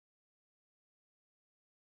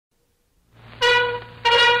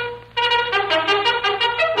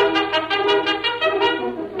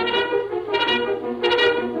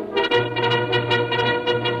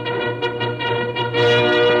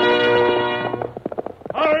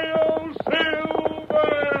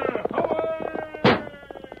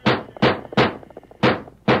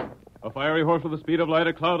fiery horse with the speed of light,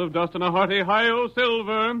 a cloud of dust, and a hearty hi-yo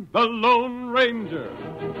silver, the Lone Ranger.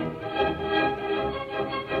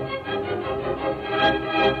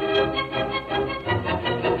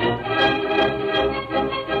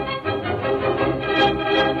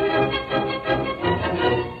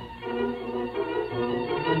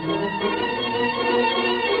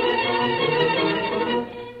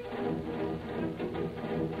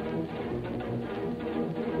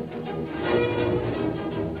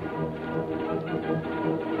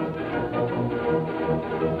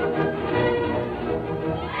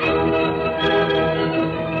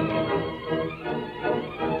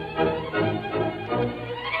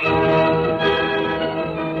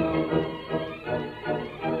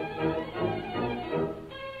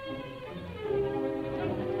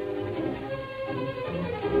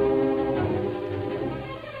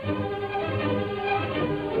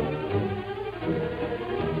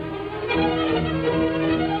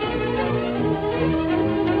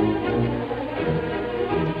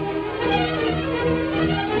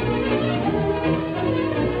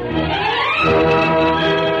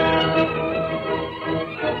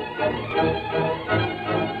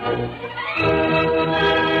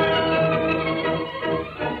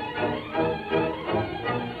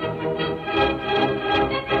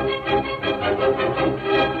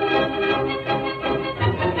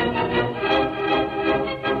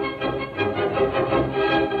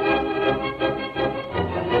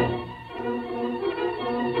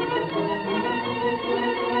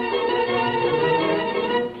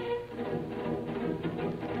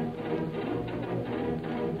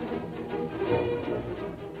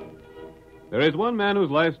 There is one man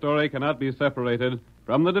whose life story cannot be separated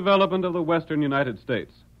from the development of the western United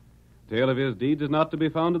States. The tale of his deeds is not to be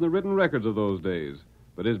found in the written records of those days,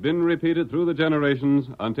 but has been repeated through the generations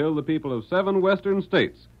until the people of 7 western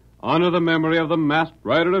states honor the memory of the masked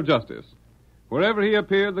rider of justice. Wherever he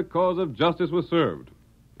appeared, the cause of justice was served.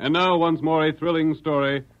 And now, once more, a thrilling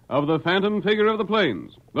story of the phantom figure of the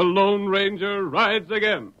plains. The Lone Ranger rides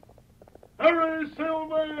again. Hurry,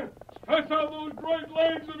 Silver! Stretch out those great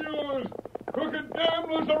legs of yours! Crooked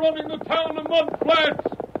gamblers are running the town of Mud Flats!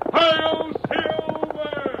 Hi-yo,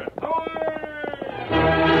 Silver!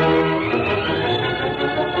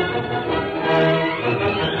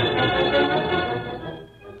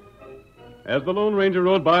 As the Lone Ranger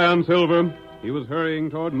rode by on Silver, he was hurrying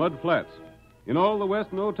toward Mud Flats. In all the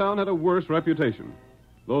West, no town had a worse reputation.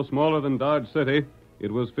 Though smaller than Dodge City,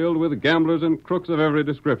 it was filled with gamblers and crooks of every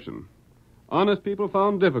description. Honest people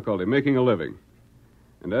found difficulty making a living.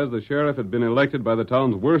 And as the sheriff had been elected by the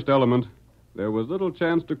town's worst element, there was little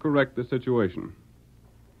chance to correct the situation.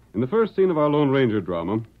 In the first scene of our Lone Ranger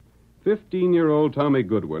drama, 15-year-old Tommy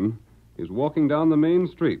Goodwin is walking down the main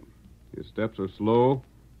street. His steps are slow,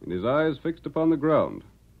 and his eyes fixed upon the ground.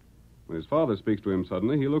 When his father speaks to him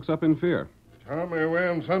suddenly, he looks up in fear. Tommy,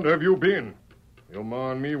 where in thunder have you been? Your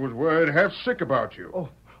ma and me was worried half sick about you.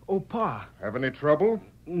 Oh, Pa. Have any trouble?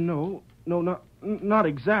 No, not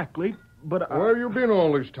exactly, but Where have you been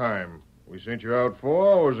all this time? We sent you out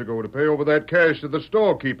 4 hours ago to pay over that cash to the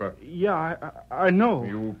storekeeper. Yeah, I know.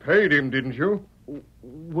 You paid him, didn't you?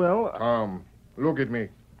 Well... Tom, look at me.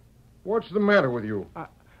 What's the matter with you?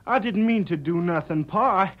 I didn't mean to do nothing,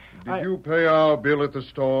 Pa. Did you pay our bill at the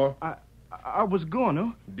store? I was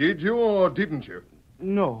gonna. Did you or didn't you?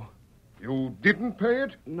 No. You didn't pay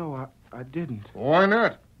it? No, I didn't. Why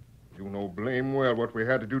not? You know blame well what we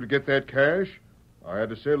had to do to get that cash. I had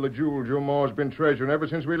to sell the jewels your ma's been treasuring ever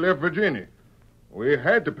since we left Virginia. We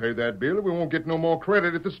had to pay that bill or we won't get no more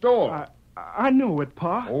credit at the store. I know it,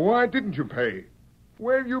 Pa. Why didn't you pay?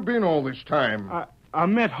 Where have you been all this time? I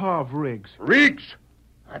met Harv Riggs. Riggs?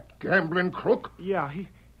 That gambling crook? Yeah,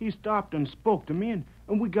 he stopped and spoke to me, and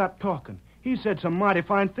we got talking. He said some mighty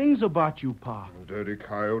fine things about you, Pa. Dirty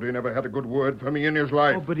coyote never had a good word for me in his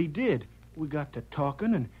life. Oh, but he did. We got to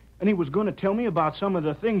talking, and he was going to tell me about some of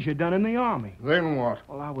the things you'd done in the Army. Then what?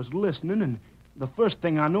 Well, I was listening, and the first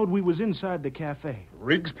thing I knowed, we was inside the cafe.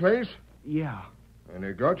 Riggs' place? Yeah. And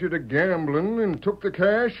he got you to gambling and took the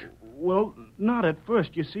cash? Well, not at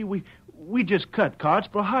first, you see. We just cut cards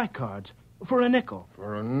for high cards. For a nickel.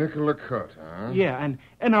 For a nickel a cut, huh? Yeah,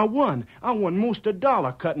 and I won. I won most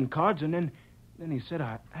 $1 cutting cards, and then he said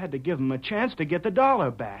I had to give him a chance to get the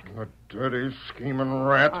 $1 back. The dirty, scheming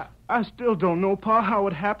rat. I still don't know, Pa, how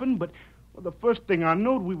it happened, but the first thing I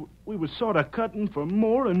knowed, we was sort of cutting for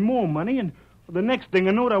more and more money, and the next thing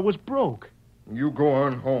I knowed, I was broke. You go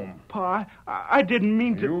on home. Pa, I didn't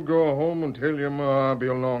mean to... You go home and tell your ma I'll be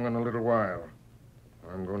along in a little while.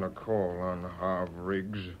 I'm going to call on Harv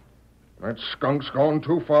Riggs. That skunk's gone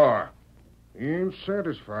too far. He ain't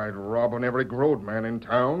satisfied robbing every roadman in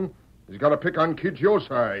town. He's got to pick on kids your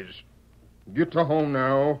size. Get to home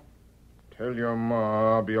now. Tell your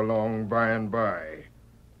ma I'll be along by and by.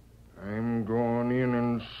 I'm going in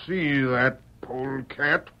and see that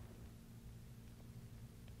polecat.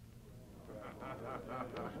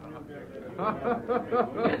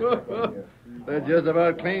 That just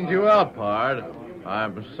about cleaned you up, Pard.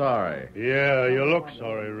 I'm sorry. Yeah, you look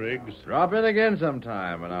sorry, Riggs. Drop in again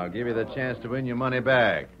sometime, and I'll give you the chance to win your money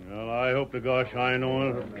back. Well, I hope to gosh I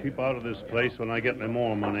know to keep out of this place when I get me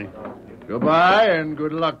more money. Goodbye, and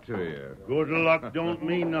good luck to you. Good luck don't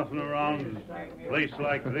mean nothing around a place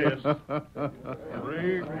like this.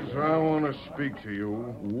 Riggs, I want to speak to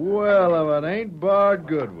you. Well, if it ain't Bart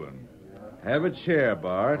Goodwin. Have a chair,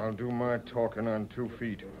 Bart. I'll do my talking on 2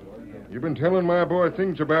 feet. You've been telling my boy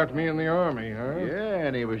things about me in the Army, huh? Yeah,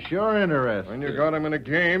 and he was sure interested. When you got him in a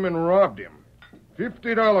game and robbed him.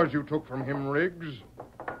 $50 you took from him, Riggs.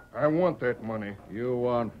 I want that money. You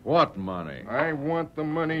want what money? I want the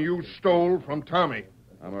money you stole from Tommy.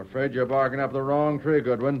 I'm afraid you're barking up the wrong tree,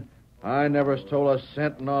 Goodwin. I never stole a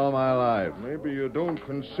cent in all my life. Maybe you don't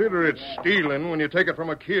consider it stealing when you take it from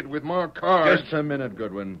a kid with marked cards. Just a minute,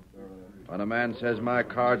 Goodwin. When a man says my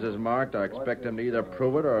cards is marked, I expect him to either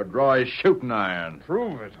prove it or draw his shooting iron.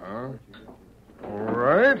 Prove it, huh? All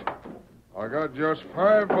right. I got just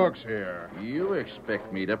 $5 here. You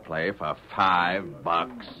expect me to play for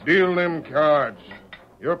 $5? Deal them cards.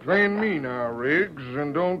 You're playing me now, Riggs,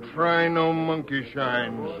 and don't try no monkey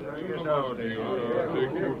shines. I'll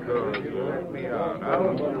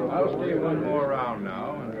stay one more round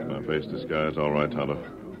now. My face disguise all right, Tonto?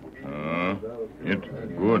 It's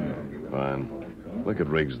good. Fine. Look at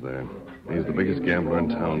Riggs there. He's the biggest gambler in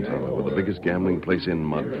town, Tonto, with the biggest gambling place in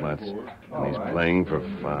Mud Flats. And he's playing for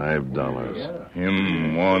 $5.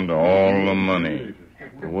 Him want all the money.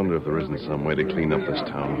 I wonder if there isn't some way to clean up this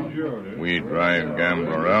town. We drive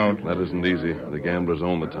gambler out. That isn't easy. The gamblers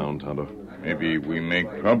own the town, Tonto. Maybe we make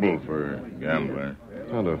trouble for gambler.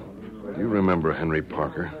 Tonto, do you remember Henry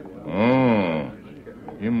Parker? Oh,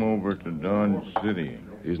 him over to Dodge City.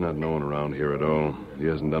 He's not known around here at all. He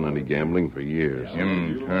hasn't done any gambling for years.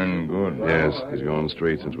 Him turn good. Yes, he's gone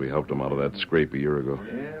straight since we helped him out of that scrape a year ago.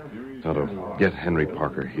 Tonto, get Henry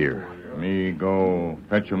Parker here. Me go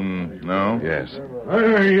fetch him now? Yes.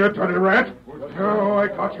 Hey, you dirty rat. Oh, I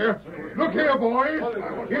got you. Look here, boys.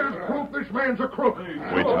 Here's proof this man's a crook.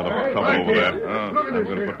 Wait, Tonto. Trouble over there. Look at I'm this going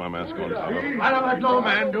to here. put my mask on, Tonto. See? Why don't let no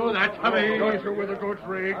man do that to me? Got you with the goods,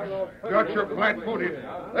 Riggs. Got you flat-footed.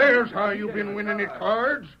 There's how you've been winning at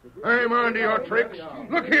cards. I'm on to your tricks.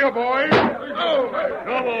 Look here, boys. Oh,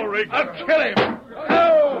 Come on, Riggs. I'll kill him.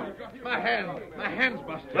 Oh, my hand's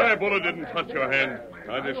busted. That bullet didn't touch your hand.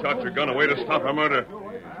 I just shot your gun away to stop a murder.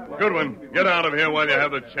 Goodwin, get out of here while you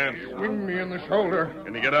have the chance. swing me in the shoulder.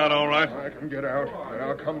 Can you get out all right? I can get out, and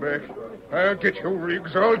I'll come back. I'll get you,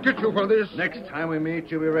 Riggs. I'll get you for this. Next time we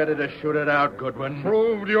meet, you'll be ready to shoot it out, Goodwin.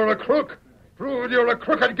 Proved you're a crook. Proved you're a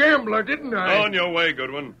crooked gambler, didn't I? On your way,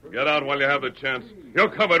 Goodwin. Get out while you have the chance. You're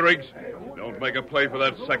covered, Riggs. Don't make a play for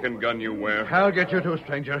that second gun you wear. I'll get you too,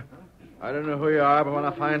 stranger. I don't know who you are, but when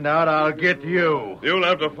I find out, I'll get you. You'll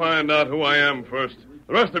have to find out who I am first.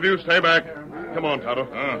 The rest of you stay back. Come on, Tonto.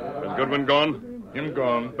 Is Goodwin gone? Him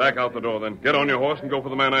gone. Back out the door, then. Get on your horse and go for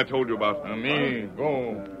the man I told you about. Me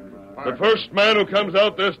go. The first man who comes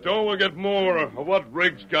out this door will get more of what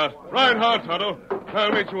Riggs got. Ride hard, Tonto.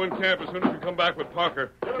 I'll meet you in camp as soon as you come back with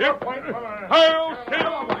Parker. Yep. Hi-yo,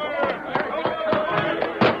 Silver!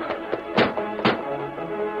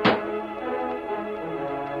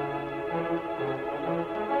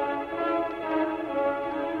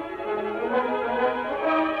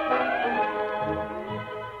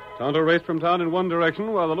 Tonto raced from town in one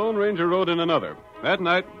direction while the Lone Ranger rode in another. That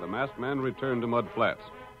night, the masked man returned to Mud Flats.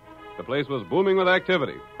 The place was booming with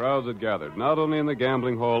activity. Crowds had gathered, not only in the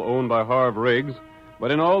gambling hall owned by Harv Riggs,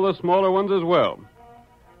 but in all the smaller ones as well.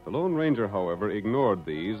 The Lone Ranger, however, ignored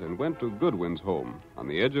these and went to Goodwin's home on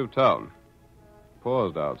the edge of town. He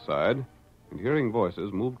paused outside, and hearing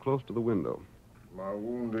voices, moved close to the window. My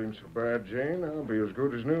wound ain't so bad, Jane. I'll be as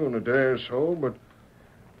good as new in a day or so, but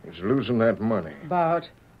it's losing that money. Bart,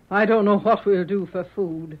 I don't know what we'll do for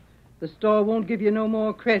food. The store won't give you no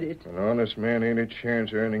more credit. An honest man ain't a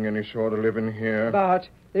chance earning any sort of living here. Bart,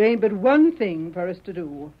 there ain't but one thing for us to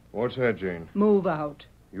do. What's that, Jane? Move out.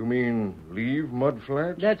 You mean leave Mud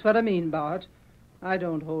Flats? That's what I mean, Bart. I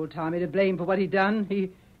don't hold Tommy to blame for what he done.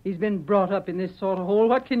 He's been brought up in this sort of hole.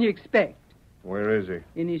 What can you expect? Where is he?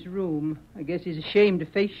 In his room. I guess he's ashamed to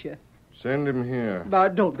face you. Send him here.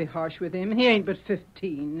 Bart, don't be harsh with him. He ain't but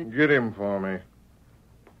 15. Get him for me.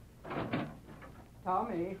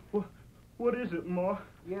 Tommy, What is it, Ma?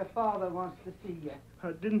 your father wants to see you.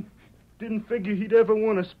 didn't figure he'd ever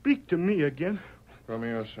want to speak to me again. Come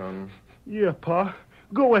here, son. Yeah, Pa.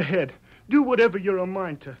 Go ahead. Do whatever you're a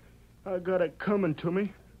mind to. I got it coming to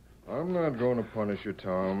me. I'm not going to punish you,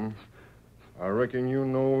 Tom. I reckon you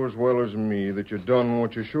know as well as me that you done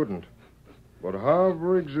what you shouldn't. But Harv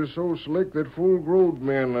Riggs is so slick that full-grown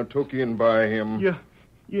men are took in by him.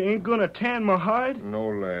 You ain't gonna tan my hide? No,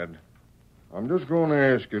 lad. I'm just going to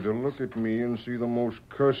ask you to look at me and see the most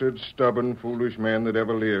cursed, stubborn, foolish man that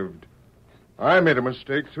ever lived. I made a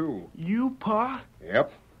mistake, too. You, Pa?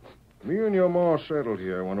 Yep. Me and your ma settled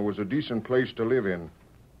here when it was a decent place to live in.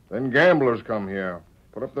 Then gamblers come here,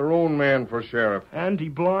 put up their own man for sheriff. Andy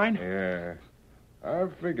Blind? Yeah. I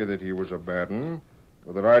figured that he was a bad un,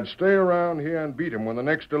 but that I'd stay around here and beat him when the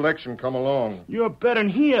next election come along. You're better'n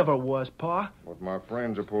he ever was, Pa. But my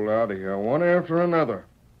friends are pulled out of here, one after another.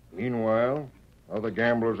 Meanwhile, other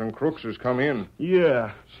gamblers and crooks has come in.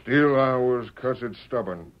 Yeah. Still, I was cussed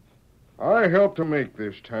stubborn. I helped to make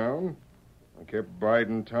this town. I kept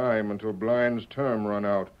biding time until Blind's term run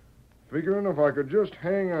out, figuring if I could just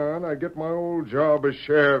hang on, I'd get my old job as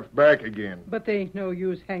sheriff back again. But there ain't no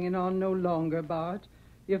use hanging on no longer, Bart.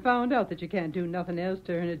 You found out that you can't do nothing else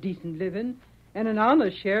to earn a decent living, and an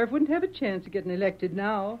honest sheriff wouldn't have a chance of getting elected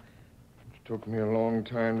now. It took me a long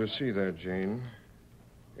time to see that, Jane.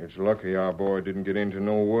 It's lucky our boy didn't get into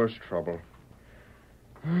no worse trouble.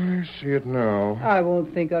 I see it now. I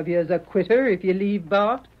won't think of you as a quitter if you leave,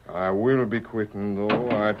 Bart. I will be quitting, though.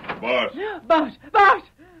 Bart, Bart!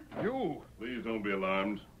 You! please don't be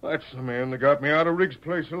alarmed. That's the man that got me out of Riggs'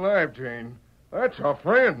 place alive, Jane. That's our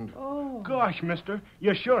friend. Oh. Gosh, mister,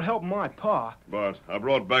 you sure helped my Pa. Bart, I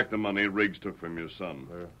brought back the money Riggs took from your son.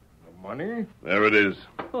 The money? There it is.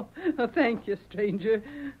 Oh, thank you, stranger.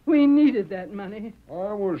 We needed that money.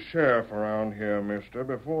 I was sheriff around here, mister,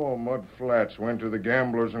 before Mud Flats went to the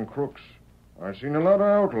gamblers and crooks. I seen a lot of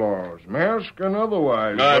outlaws, masked and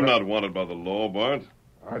otherwise. I'm not wanted by the law, Bart.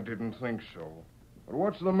 I didn't think so. But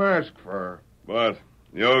what's the mask for? Bart,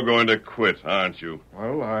 you're going to quit, aren't you?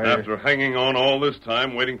 Well, After hanging on all this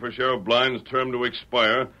time, waiting for Sheriff Blind's term to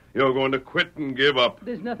expire, you're going to quit and give up.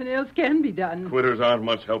 There's nothing else can be done. Quitters aren't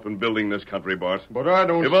much help in building this country, Bart. But I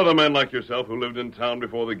don't... If other men like yourself who lived in town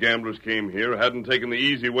before the gamblers came here hadn't taken the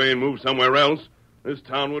easy way and moved somewhere else, this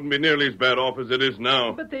town wouldn't be nearly as bad off as it is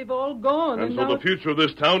now. But they've all gone, And so now... the future of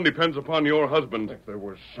this town depends upon your husband. If there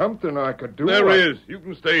was something I could do... There is. You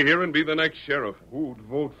can stay here and be the next sheriff. Who'd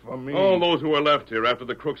vote for me? All those who are left here after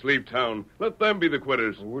the crooks leave town, let them be the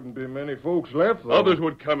quitters. There wouldn't be many folks left, though. Others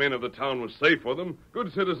would come in if the town was safe for them.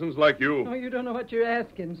 Good citizens like you. Oh, you don't know what you're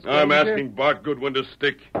asking, stranger. I'm asking Bart Goodwin to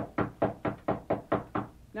stick.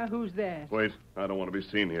 Now, who's that? Wait, I don't want to be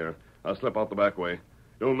seen here. I'll slip out the back way.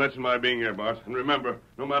 Don't mention my being here, Bart. And remember,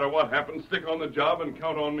 no matter what happens, stick on the job and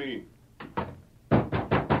count on me.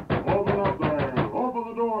 Open up there. Open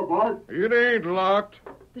the door, Bart. It ain't locked.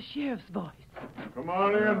 The sheriff's voice. Come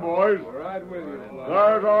on in, boys. Right with you.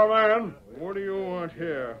 There's our man. What do you want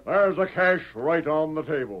here? There's the cash right on the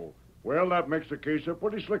table. Well, that makes the case a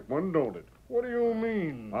pretty slick one, don't it? What do you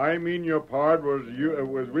mean? I mean your pard was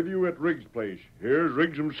with you at Riggs' place. Here's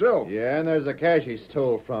Riggs himself. Yeah, and there's the cash he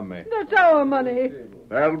stole from me. That's our money.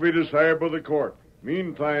 That'll be decided by the court.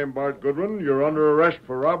 Meantime, Bart Goodwin, you're under arrest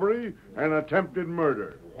for robbery and attempted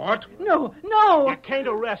murder. What? No. You can't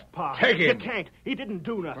arrest Pa. Take him. You can't. He didn't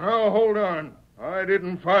do nothing. Oh, hold on. I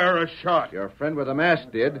didn't fire a shot. Your friend with the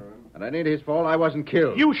mask did, and it ain't his fault I wasn't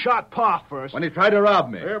killed. You shot Pa first. When he tried to rob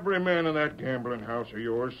me. Every man in that gambling house of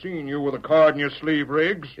yours seen you with a card in your sleeve,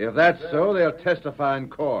 Riggs. If that's so, they'll testify in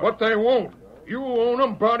court. But they won't. You own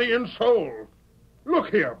 'em body and soul. Look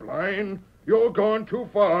here, Blind. You're going too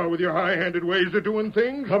far with your high-handed ways of doing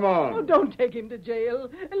things. Come on. Oh, don't take him to jail.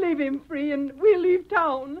 Leave him free, and we'll leave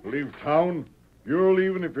town. Leave town? You're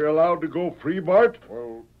leaving if you're allowed to go free, Bart?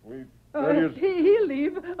 Well, He'll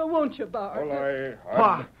leave, won't you, Bart?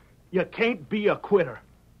 Pa, you can't be a quitter.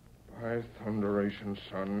 By thunderation,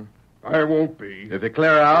 son. I won't be. If you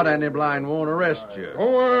clear out, Andy Blind won't arrest you.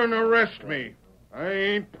 Go on, arrest me. I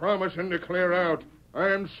ain't promising to clear out.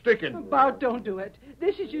 I'm sticking. Bart, don't do it.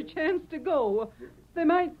 This is your chance to go. They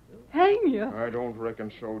might hang you. I don't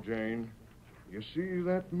reckon so, Jane. You see,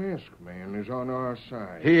 that masked man is on our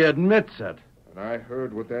side. He admits it. And I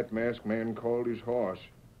heard what that masked man called his horse.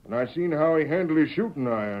 And I seen how he handled his shooting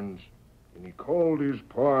irons. And he called his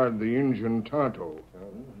pard the Injun Tonto.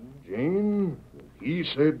 Jane, he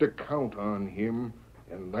said to count on him,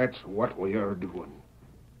 and that's what we are doing.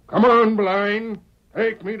 Come on, Blind.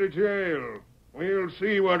 Take me to jail. We'll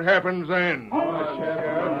see what happens then.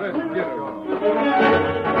 Let's get going.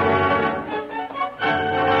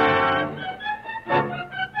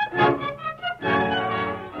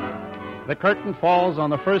 the curtain falls on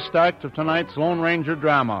the first act of tonight's Lone Ranger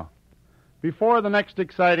drama. Before the next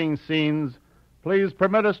exciting scenes, please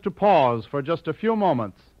permit us to pause for just a few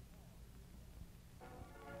moments.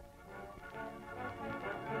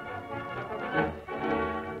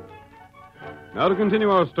 Now to continue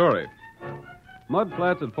our story. Mud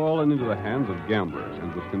Flats had fallen into the hands of gamblers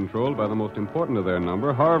and was controlled by the most important of their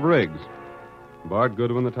number, Harv Riggs. Bart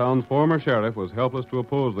Goodwin, the town's former sheriff, was helpless to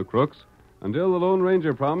oppose the crooks until the Lone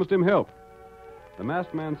Ranger promised him help. The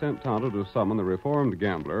masked man sent Tonto to summon the reformed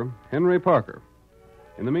gambler, Henry Parker.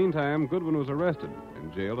 In the meantime, Goodwin was arrested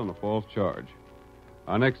and jailed on a false charge.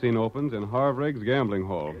 Our next scene opens in Harv Riggs' gambling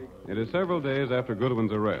hall. It is several days after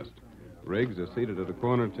Goodwin's arrest. Riggs is seated at a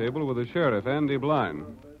corner table with the sheriff, Andy Bline.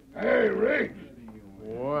 Hey, Riggs.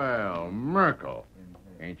 Well, Merkel,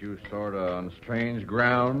 ain't you sort of on strange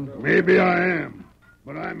ground? Maybe I am,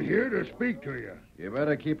 but I'm here to speak to you. You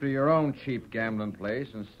better keep to your own cheap gambling place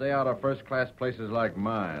and stay out of first-class places like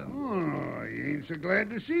mine. Oh, you ain't so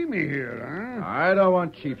glad to see me here, huh? I don't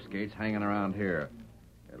want cheapskates hanging around here.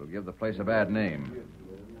 It'll give the place a bad name.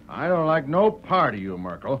 I don't like no part of you,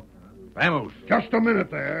 Merkel. Vamoose. Just a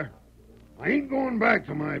minute there. I ain't going back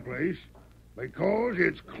to my place because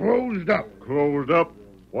it's closed up. Closed up?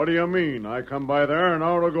 What do you mean? I come by there an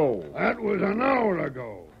hour ago. That was an hour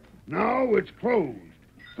ago. Now it's closed,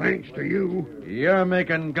 thanks to you. You're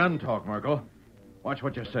making gun talk, Merkel. Watch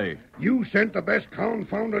what you say. You sent the best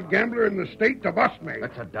confounded gambler in the state to bust me.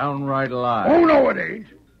 That's a downright lie. Oh, no, it ain't.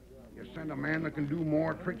 You sent a man that can do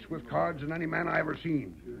more tricks with cards than any man I ever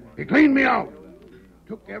seen. He cleaned me out.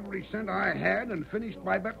 Took every cent I had and finished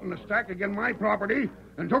by betting the stack against my property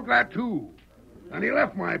and took that, too. And he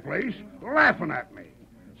left my place laughing at me,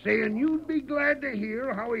 saying you'd be glad to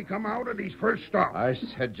hear how he come out at his first stop. I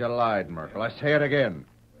said you lied, Merkel. I say it again.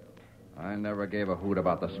 I never gave a hoot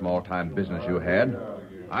about the small-time business you had.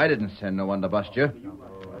 I didn't send no one to bust you.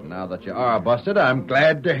 And now that you are busted, I'm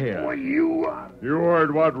glad to hear. Well, you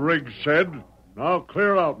heard what Riggs said. Now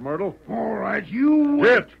clear out, Myrtle. All right, you...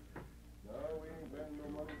 Get!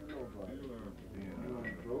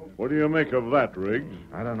 What do you make of that, Riggs?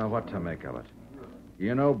 I don't know what to make of it.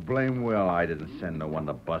 You know blame well I didn't send no one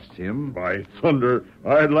to bust him. By thunder,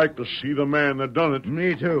 I'd like to see the man that done it.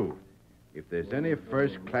 Me too. If there's any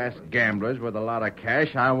first-class gamblers with a lot of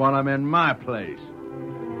cash, I want them in my place.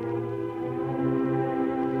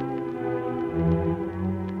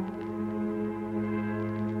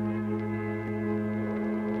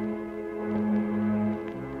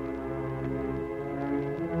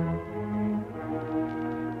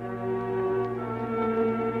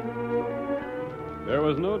 There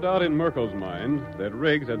was no doubt in Merkel's mind that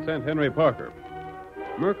Riggs had sent Henry Parker.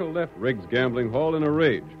 Merkel left Riggs' gambling hall in a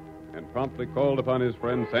rage and promptly called upon his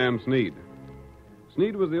friend Sam Sneed.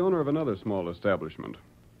 Sneed was the owner of another small establishment.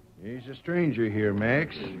 He's a stranger here,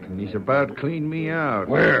 Max, and he's about cleaned me out.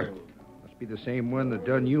 Where? Must be the same one that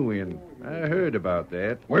done you in. I heard about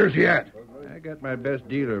that. Where's he at? I got my best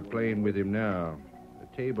dealer playing with him now. The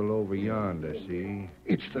table over yonder, see?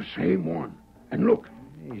 It's the same one. And look.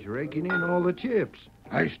 He's raking in all the chips.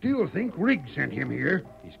 I still think Riggs sent him here.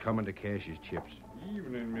 He's coming to cash his chips.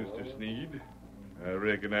 Evening, Mr. Sneed. I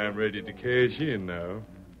reckon I'm ready to cash in now.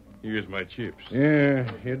 Here's my chips.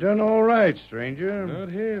 Yeah, you done all right, stranger. Not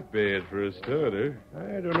half bad for a starter.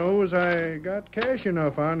 I don't know as I got cash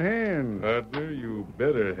enough on hand. Partner, you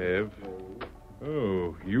better have.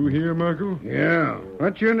 Oh, you here, Merkel? Yeah.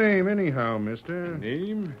 What's your name, anyhow, mister?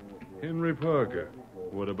 Name? Henry Parker.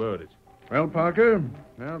 What about it? Well, Parker,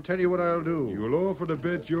 I'll tell you what I'll do. You'll offer to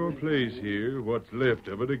bet your place here, what's left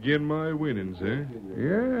of it, again my winnings, eh?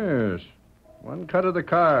 Yes. One cut of the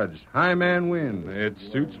cards. High man win. That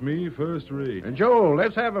suits me first rate. And Joe,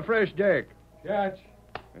 let's have a fresh deck. Catch.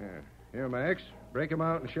 Here, Max. Break 'em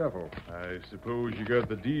out and shuffle. I suppose you got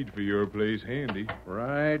the deed for your place handy.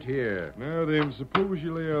 Right here. Now then, suppose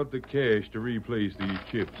you lay out the cash to replace these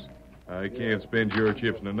chips. I can't spend your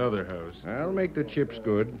chips in another house. I'll make the chips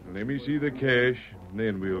good. Let me see the cash, and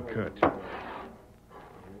then we'll cut.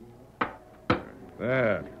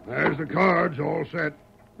 There. There's the cards all set.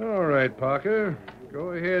 All right, Parker.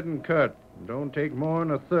 Go ahead and cut. Don't take more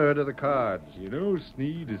than a third of the cards. You know,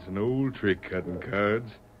 Sneed, it's an old trick cutting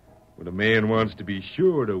cards. When a man wants to be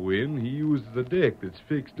sure to win, he uses the deck that's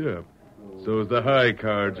fixed up, so's the high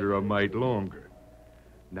cards are a mite longer.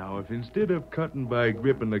 Now, if instead of cutting by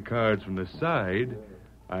gripping the cards from the side,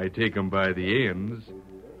 I take 'em by the ends,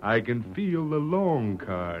 I can feel the long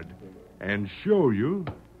card and show you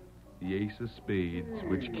the ace of spades,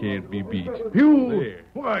 which can't be beat. You? There.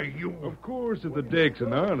 Why, you... Of course, if the deck's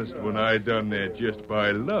an honest one, I done that just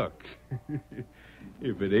by luck.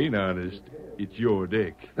 If it ain't honest, it's your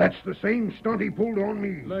deck. That's the same stunt he pulled on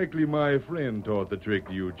me. Likely my friend taught the trick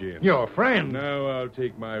to you, gents. Your friend? Now I'll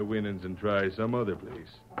take my winnings and try some other place.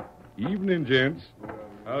 Evening, gents.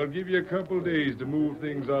 I'll give you a couple days to move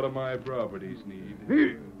things out of my property, Sneed.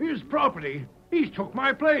 His property? He's took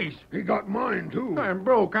my place. He got mine, too. I'm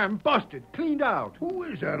broke. I'm busted. Cleaned out. Who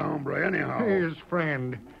is that hombre, anyhow? His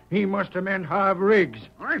friend. He must have meant Harv Riggs.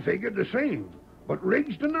 I figured the same. But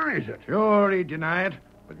Riggs denies it. Sure, he'd deny it.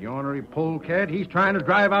 But the ornery polecat, he's trying to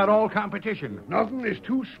drive out all competition. Nothing is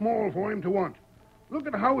too small for him to want. Look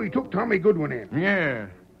at how he took Tommy Goodwin in. Yeah.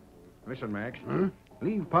 Listen, Max. Huh?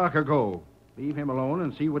 Leave Parker go. Leave him alone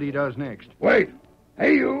and see what he does next. Wait.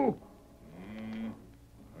 Hey, you.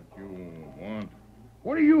 What you want?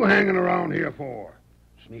 What are you hanging around here for?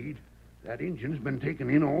 Sneed, that Injun's been taking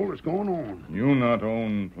in all that's going on. You not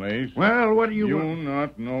own place. Well, what do you... You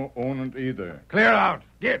not no own it either. Clear out.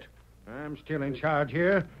 Get. I'm still in charge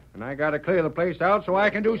here, and I gotta clear the place out so I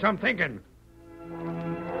can do some thinking.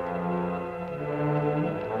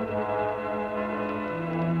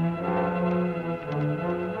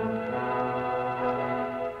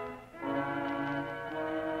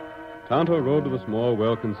 Tonto rode to the small,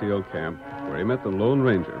 well-concealed camp, where he met the Lone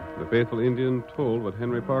Ranger. The faithful Indian told what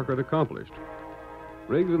Henry Parker had accomplished.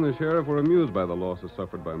 Riggs and the sheriff were amused by the losses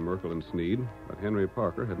suffered by Merkel and Sneed, but Henry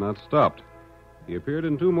Parker had not stopped. He appeared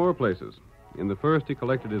in 2 more places. In the first, he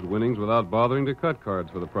collected his winnings without bothering to cut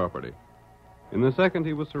cards for the property. In the second,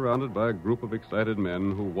 he was surrounded by a group of excited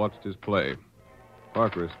men who watched his play.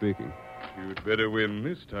 Parker is speaking. You'd better win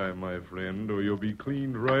this time, my friend, or you'll be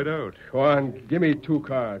cleaned right out. Go on, give me 2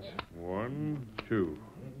 cards. 1, 2.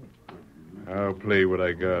 I'll play what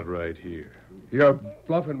I got right here. You're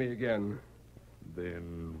bluffing me again.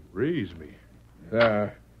 Then raise me.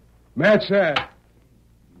 Match that.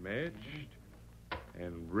 Matched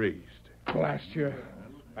and raised. Blast you.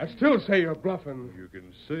 I still say you're bluffing. You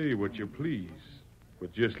can say what you please,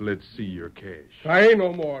 but just let's see your cash. I ain't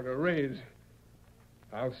no more to raise.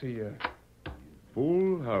 I'll see you.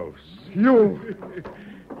 Full house. You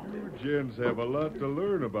gents have a lot to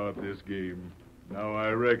learn about this game. Now I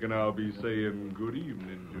reckon I'll be saying good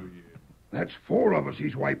evening to you. That's 4 of us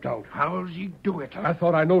he's wiped out. How's he do it? I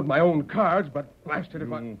thought I knowed my own cards, but blasted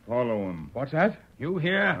if I... You follow him. What's that? You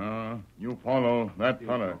here? You follow that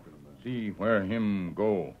fella. See where him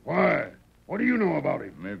go. Why? What do you know about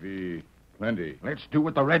him? Maybe plenty. Let's do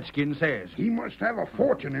what the redskin says. He must have a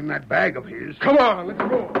fortune in that bag of his. Come on, let's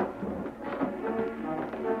go.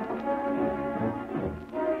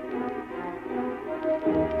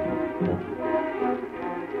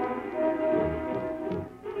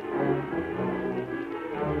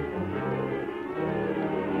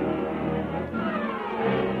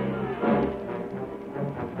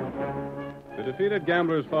 The defeated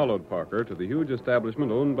gamblers followed Parker to the huge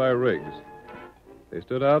establishment owned by Riggs. They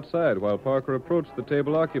stood outside while Parker approached the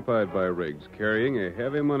table occupied by Riggs, carrying a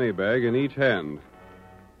heavy money bag in each hand.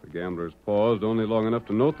 The gamblers paused only long enough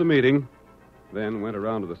to note the meeting, then went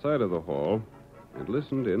around to the side of the hall and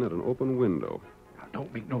listened in at an open window. Now,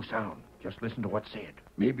 don't make no sound. Just listen to what's said.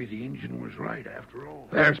 Maybe the Injun was right after all.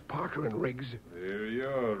 There's Parker and Riggs. There you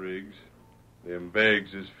are, Riggs. Them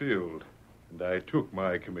bags is filled, and I took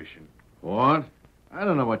my commission. What? I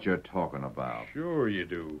don't know what you're talking about. Sure you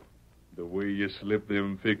do. The way you slipped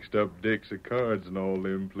them fixed-up decks of cards in all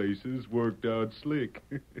them places worked out slick.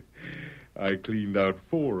 I cleaned out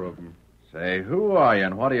 4 of them. Say, who are you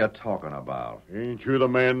and what are you talking about? Ain't you the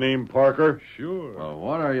man named Parker? Sure. Well,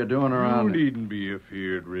 what are you doing around... You needn't be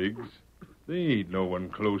afeard, Riggs. There ain't no one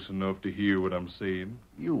close enough to hear what I'm saying.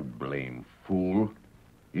 You blame fool.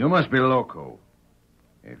 You must be loco.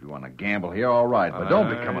 If you want to gamble here, all right, but don't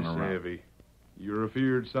be coming around. Savvy. You're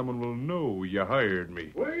afeard someone will know you hired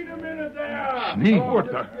me. Wait a minute there! Sneak. What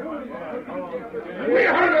the... We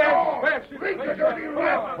heard it! Riggs, the dirty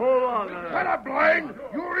rat! Hold on there. Shut up, blind!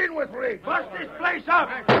 You're in with Riggs! Bust this place up!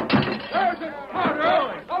 There's his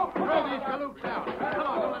partner! Oh, throw these galoots out. Come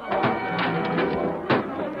on.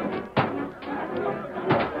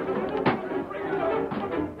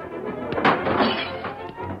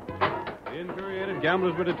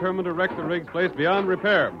 Gamblers were determined to wreck the Riggs place beyond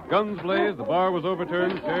repair. Guns blazed, the bar was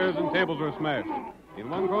overturned, chairs and tables were smashed. In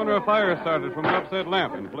one corner, a fire started from an upset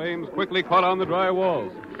lamp, and flames quickly caught on the dry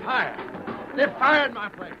walls. Fire! They fired my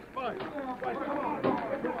place.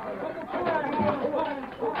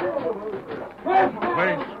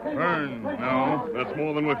 Place burned now. That's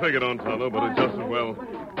more than we figured on, Tonto, but it's just as well.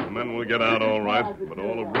 The men will get out all right, but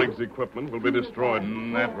all of Riggs' equipment will be destroyed.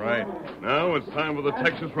 That's right. Now it's time for the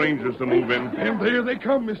Texas Rangers to move in. And there they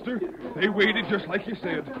come, mister. They waited just like you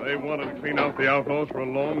said. They wanted to clean out the outlaws for a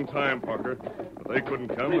long time, Parker, but they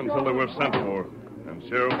couldn't come until they were sent for. And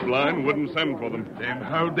Sheriff Blind wouldn't send for them. Then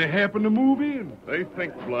how'd they happen to move in? They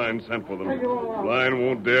think Blind sent for them. Blind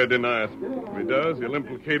won't dare deny it. If he does, he'll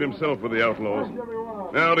implicate himself with the outlaws.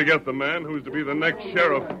 Now to get the man who's to be the next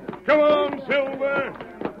sheriff. Come on, Silver!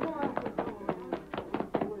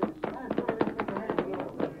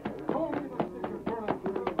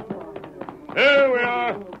 Here we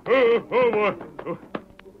are. Oh, boy. Oh.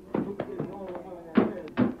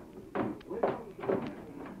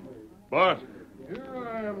 Bart. Here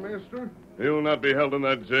I am, mister. You'll not be held in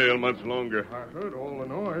that jail much longer. I heard all the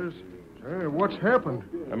noise. Hey, what's happened?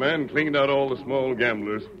 A man cleaned out all the small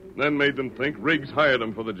gamblers, then made them think Riggs hired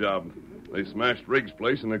them for the job. They smashed Riggs'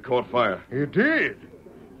 place and they caught fire. He did?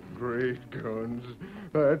 Great guns.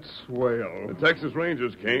 That's swell. The Texas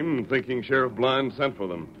Rangers came thinking Sheriff Blind sent for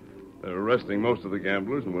them. They're arresting most of the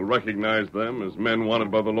gamblers and will recognize them as men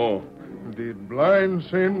wanted by the law. Did Blind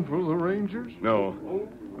send for the Rangers? No.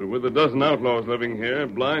 But with a dozen outlaws living here,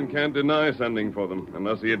 Blind can't deny sending for them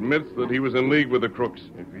unless he admits that he was in league with the crooks.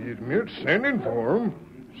 If he admits sending for them,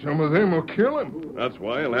 some of them will kill him. That's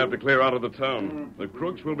why he'll have to clear out of the town. The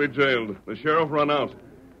crooks will be jailed, the sheriff run out.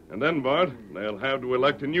 And then, Bart, they'll have to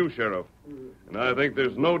elect a new sheriff. And I think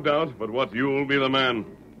there's no doubt but what you'll be the man.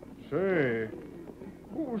 Say,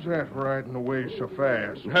 who's that riding away so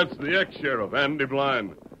fast? That's the ex-sheriff, Andy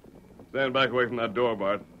Blind. Stand back away from that door,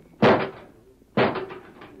 Bart.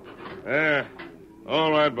 There.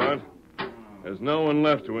 All right, Bart. There's no one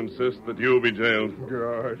left to insist that you'll be jailed.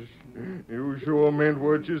 Gosh, you sure meant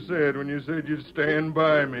what you said when you said you'd stand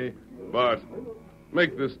by me. Bart,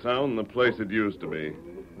 make this town the place it used to be.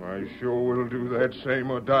 I sure will do that same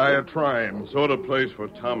or die a trying. The sort of place for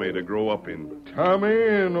Tommy to grow up in. Tommy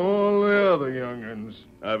and all the other young'uns.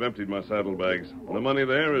 I've emptied my saddlebags. The money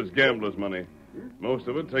there is gambler's money. Most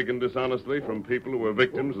of it taken dishonestly from people who were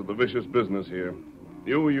victims of the vicious business here.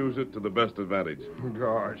 You use it to the best advantage.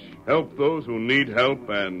 Gosh. Help those who need help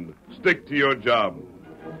and stick to your job.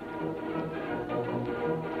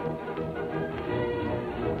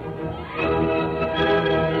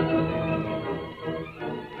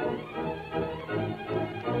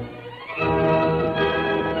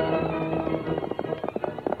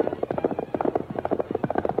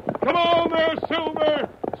 Come on there, Silver!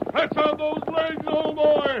 Stretch out those legs, old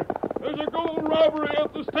boy! There's a gold robbery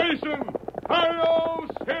at the station! Hi-yo,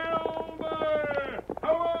 Silver!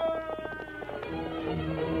 Away!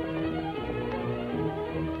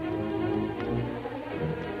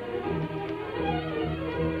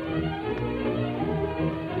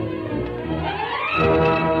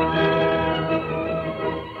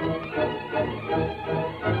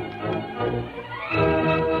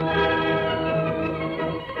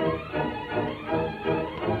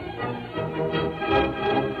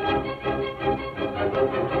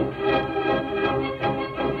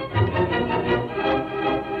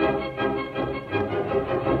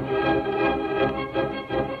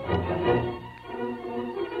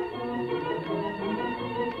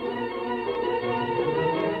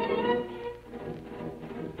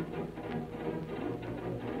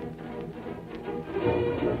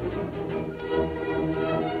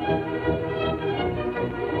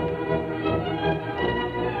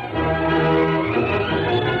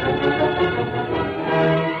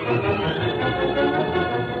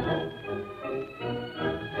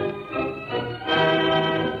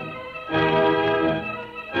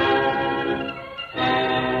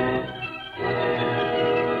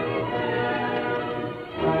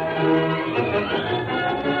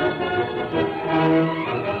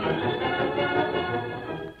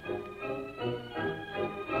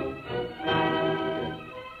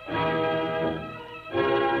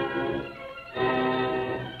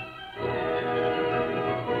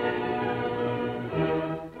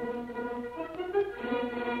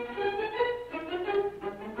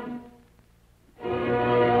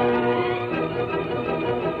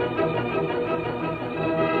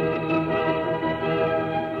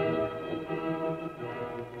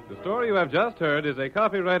 The story you have just heard is a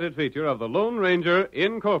copyrighted feature of the Lone Ranger,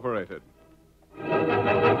 Incorporated.